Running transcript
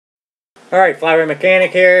Alright, Flat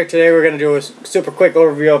Mechanic here. Today we're going to do a super quick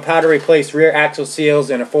overview of how to replace rear axle seals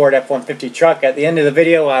in a Ford F-150 truck. At the end of the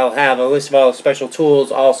video I'll have a list of all the special tools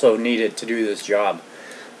also needed to do this job.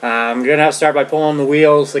 I'm going to have to start by pulling the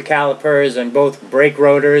wheels, the calipers, and both brake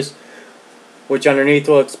rotors, which underneath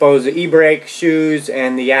will expose the e-brake, shoes,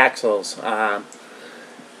 and the axles.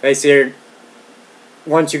 Basically,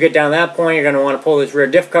 once you get down that point, you're going to want to pull this rear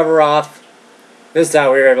diff cover off. This is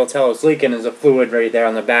how we were able to tell it's leaking, is a fluid right there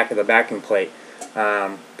on the back of the backing plate.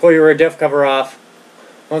 Pull your rear diff cover off.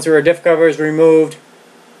 Once the rear diff cover is removed,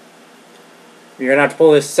 you're going to have to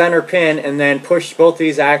pull this center pin and then push both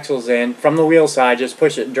these axles in from the wheel side. Just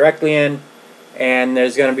push it directly in, and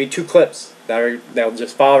there's going to be two clips that'll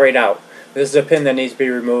just fall right out. This is a pin that needs to be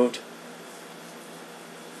removed.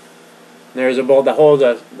 There's a bolt that holds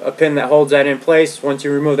a pin that holds that in place. Once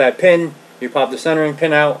you remove that pin, you pop the centering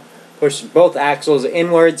pin out. Push both axles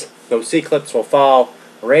inwards. Those C-clips will fall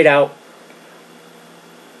right out.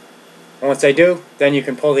 And once they do, then you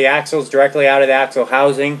can pull the axles directly out of the axle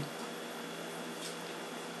housing.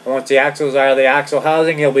 And once the axles are out of the axle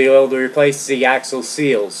housing, you'll be able to replace the axle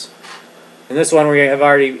seals. In this one, we have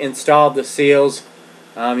already installed the seals.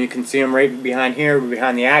 You can see them right behind here,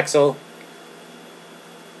 behind the axle.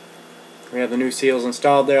 We have the new seals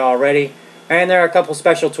installed there already. And there are a couple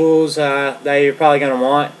special tools that you're probably going to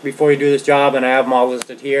want before you do this job, and I have them all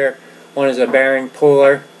listed here. One is a bearing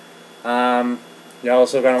puller. You're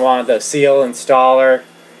also going to want the seal installer,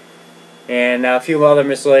 and a few other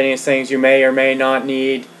miscellaneous things you may or may not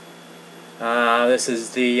need. This is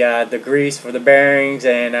the grease for the bearings,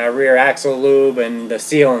 and rear axle lube, and the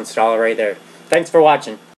seal installer right there. Thanks for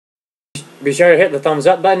watching. Be sure to hit the thumbs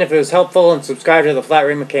up button if it was helpful, and subscribe to the Flat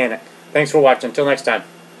Mechanic. Thanks for watching. Until next time.